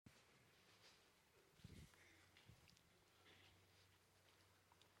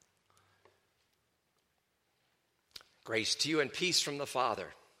Grace to you and peace from the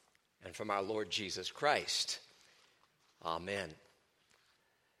Father and from our Lord Jesus Christ. Amen.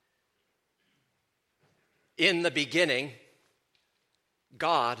 In the beginning,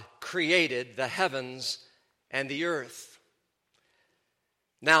 God created the heavens and the earth.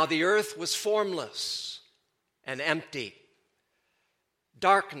 Now the earth was formless and empty.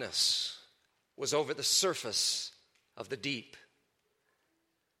 Darkness was over the surface of the deep.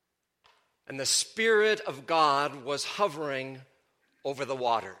 And the Spirit of God was hovering over the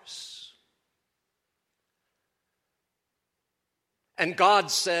waters. And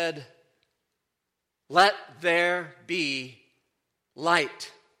God said, "Let there be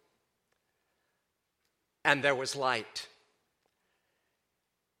light." And there was light.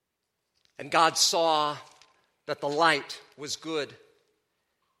 And God saw that the light was good.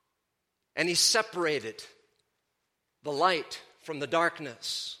 And he separated the light from the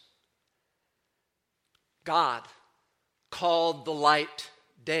darkness. God called the light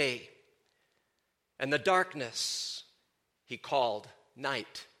day, and the darkness he called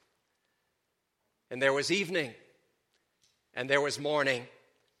night. And there was evening, and there was morning,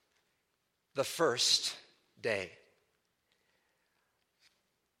 the first day.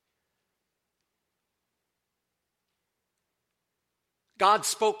 God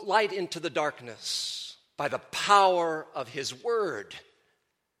spoke light into the darkness. By the power of his word,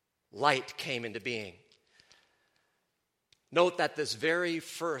 light came into being. Note that this very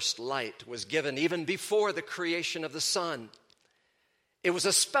first light was given even before the creation of the sun. It was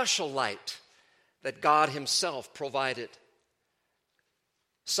a special light that God himself provided.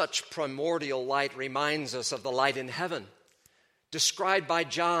 Such primordial light reminds us of the light in heaven, described by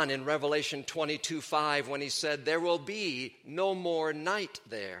John in Revelation 22:5 when he said, "There will be no more night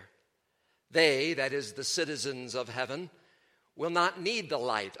there. They," that is, the citizens of heaven, "will not need the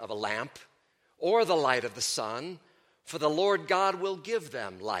light of a lamp or the light of the sun, for the Lord God will give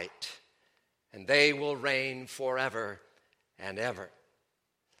them light, and they will reign forever and ever."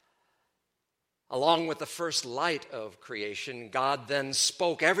 Along with the first light of creation, God then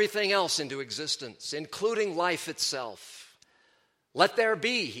spoke everything else into existence, including life itself. "Let there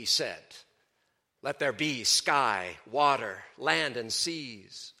be," he said. "Let there be sky, water, land, and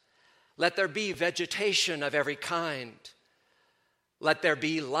seas. Let there be vegetation of every kind. Let there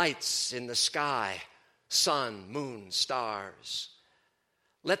be lights in the sky, sun, moon, stars.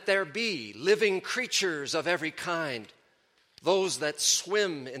 Let there be living creatures of every kind, those that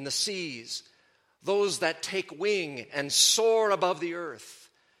swim in the seas, those that take wing and soar above the earth,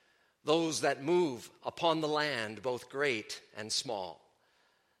 those that move upon the land, both great and small."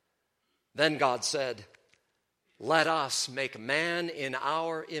 Then God said, "Let us make man in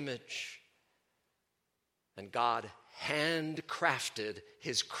our image." And God handcrafted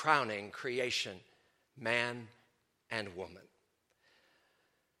his crowning creation, man and woman.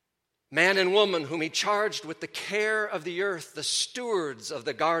 Man and woman whom he charged with the care of the earth, the stewards of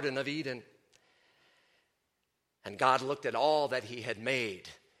the Garden of Eden. And God looked at all that he had made,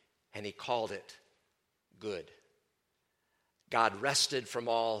 and he called it good. God rested from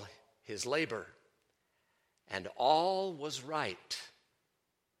all his labor, and all was right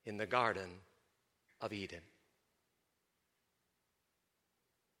in the Garden of Eden.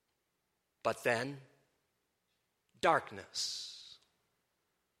 But then, darkness.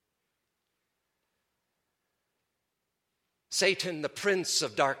 Satan, the prince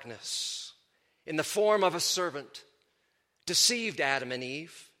of darkness, in the form of a servant, deceived Adam and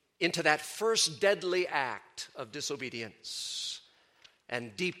Eve into that first deadly act of disobedience,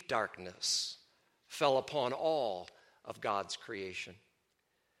 and deep darkness fell upon all of God's creation.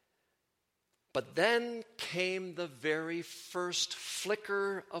 But then came the very first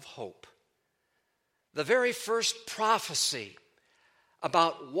flicker of hope, the very first prophecy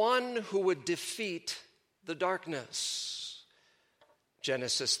about one who would defeat the darkness.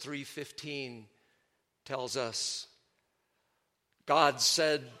 Genesis 3:15 tells us, God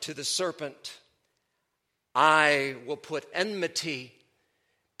said to the serpent, "I will put enmity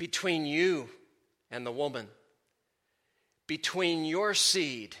between you and the woman, between your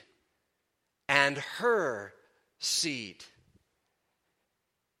seed and her seed.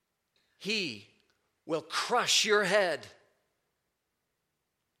 He will crush your head,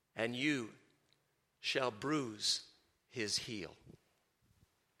 and you shall bruise his heel."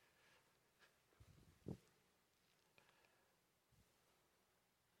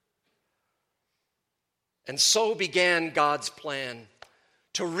 And so began God's plan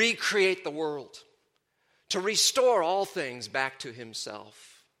to recreate the world, to restore all things back to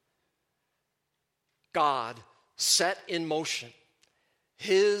himself. God set in motion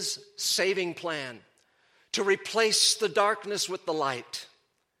his saving plan to replace the darkness with the light.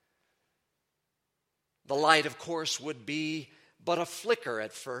 The light, of course, would be but a flicker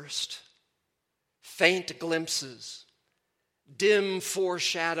at first, faint glimpses, dim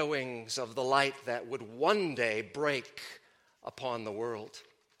foreshadowings of the light that would one day break upon the world.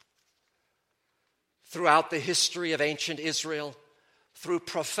 Throughout the history of ancient Israel, through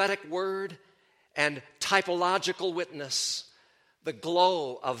prophetic word and typological witness, the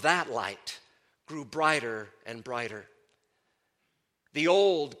glow of that light grew brighter and brighter. The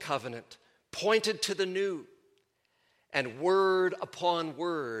old covenant pointed to the new, and word upon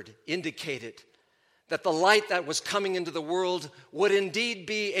word indicated that the light that was coming into the world would indeed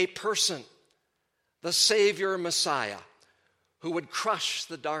be a person, the Savior Messiah, who would crush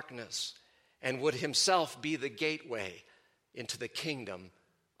the darkness and would himself be the gateway into the kingdom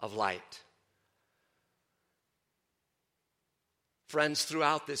of light. Friends,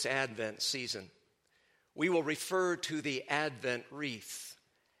 throughout this Advent season, we will refer to the Advent wreath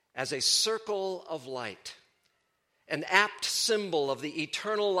as a circle of light, an apt symbol of the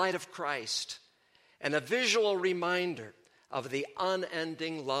eternal light of Christ, and a visual reminder of the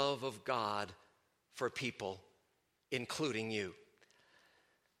unending love of God for people, including you.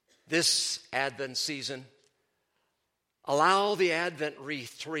 This Advent season, allow the Advent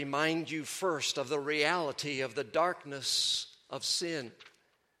wreath to remind you first of the reality of the darkness of sin,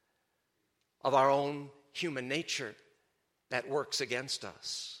 of our own human nature that works against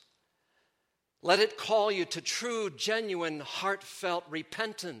us. Let it call you to true, genuine, heartfelt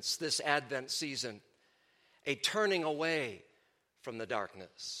repentance this Advent season, a turning away from the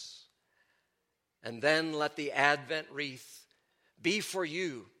darkness. And then let the Advent wreath be for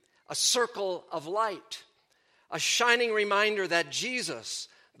you a circle of light, a shining reminder that Jesus,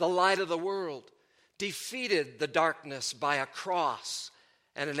 the light of the world, defeated the darkness by a cross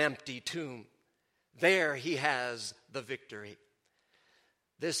and an empty tomb. There he has the victory.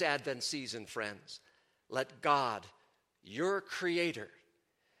 This Advent season, friends, let God, your Creator,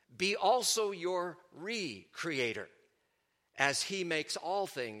 be also your re-creator as he makes all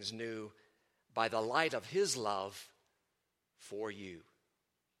things new by the light of his love for you.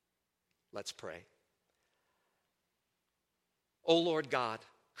 Let's pray. O Lord God,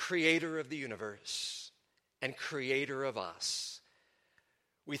 creator of the universe and creator of us,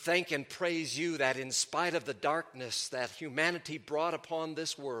 we thank and praise you that in spite of the darkness that humanity brought upon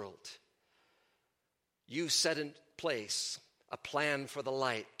this world, you set in place a plan for the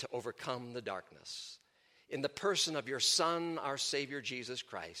light to overcome the darkness in the person of your Son, our Savior, Jesus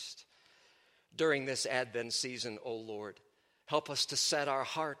Christ. During this Advent season, O Lord, help us to set our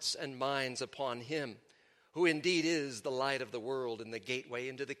hearts and minds upon him, who indeed is the light of the world and the gateway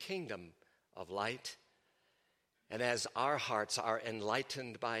into the kingdom of light. And as our hearts are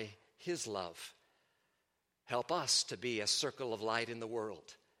enlightened by his love, help us to be a circle of light in the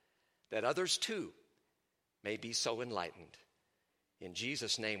world, that others too may be so enlightened. In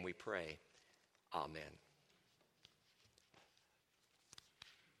Jesus' name we pray. Amen.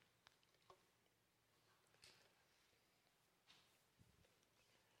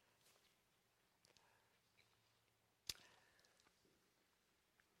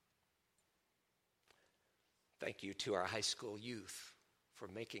 Thank you to our high school youth for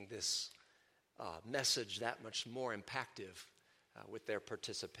making this message that much more impactful with their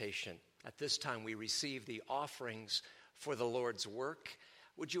participation. At this time, we receive the offerings for the Lord's work.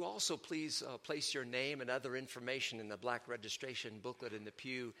 Would you also please place your name and other information in the black registration booklet in the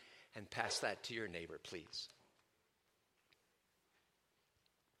pew and pass that to your neighbor, please?